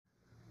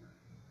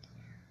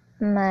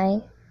my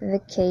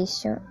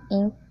vacation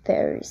in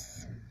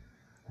Paris.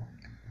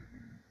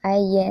 I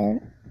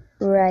am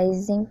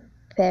rising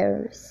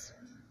Paris.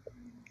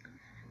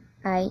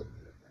 I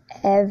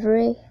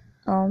every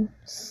on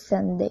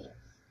Sunday.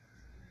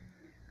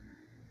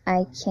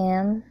 I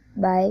can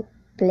by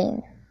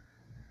plane.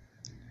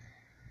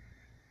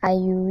 I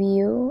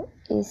will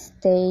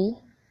stay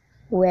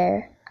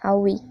where a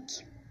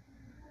week.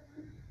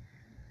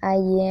 I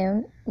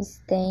am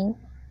staying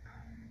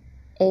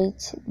at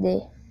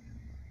the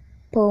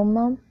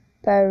Pullman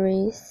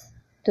Paris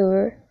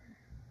Tour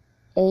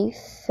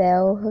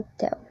Eiffel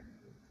Hotel.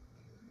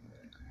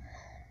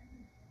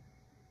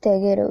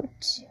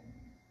 Throughout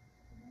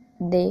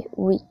the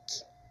week.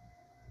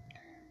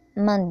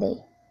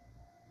 Monday.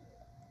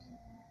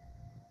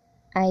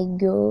 I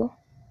go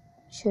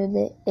to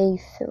the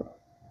Eiffel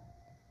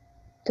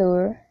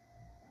Tour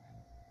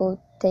or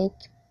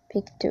take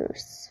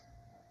pictures.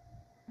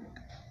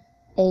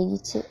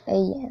 8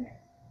 a.m.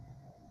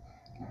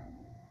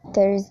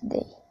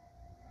 Thursday.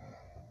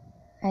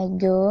 I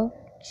go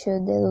to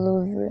the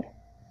Louvre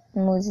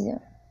Museum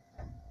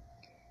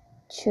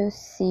to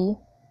see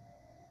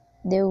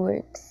the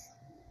works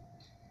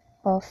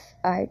of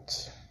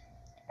art.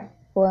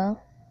 1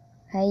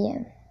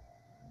 a.m.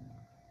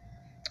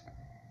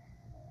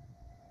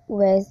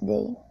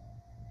 Wednesday.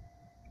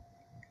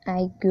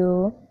 I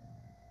go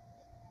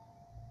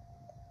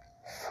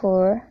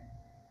for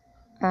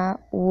a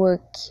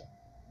walk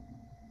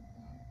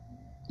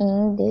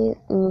in the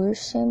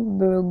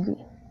Luxembourg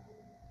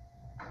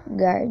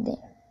Garden.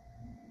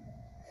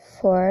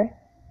 4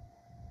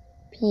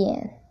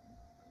 p.m.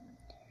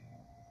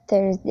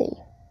 Thursday.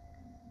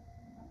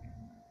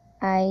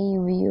 I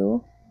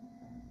will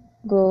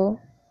go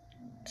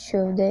to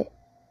the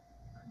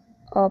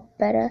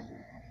Opera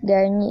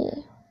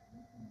Garnier.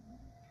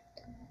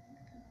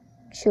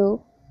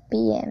 2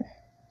 p.m.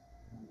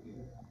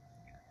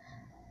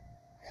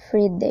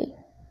 Friday.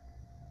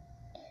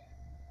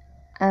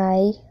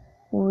 I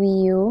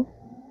will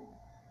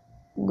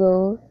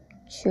go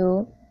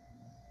to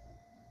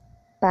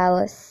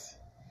Palace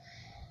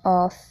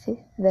of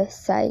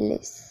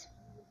Versailles.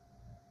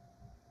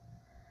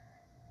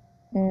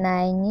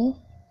 9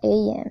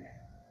 a.m.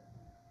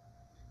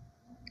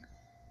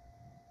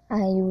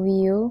 I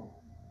will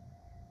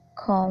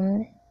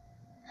come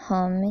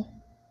home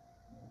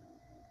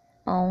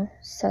on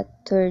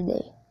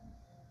Saturday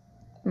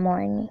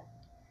morning.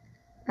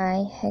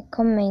 I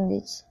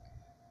recommend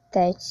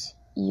that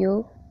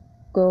you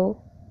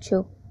go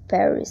to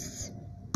Paris.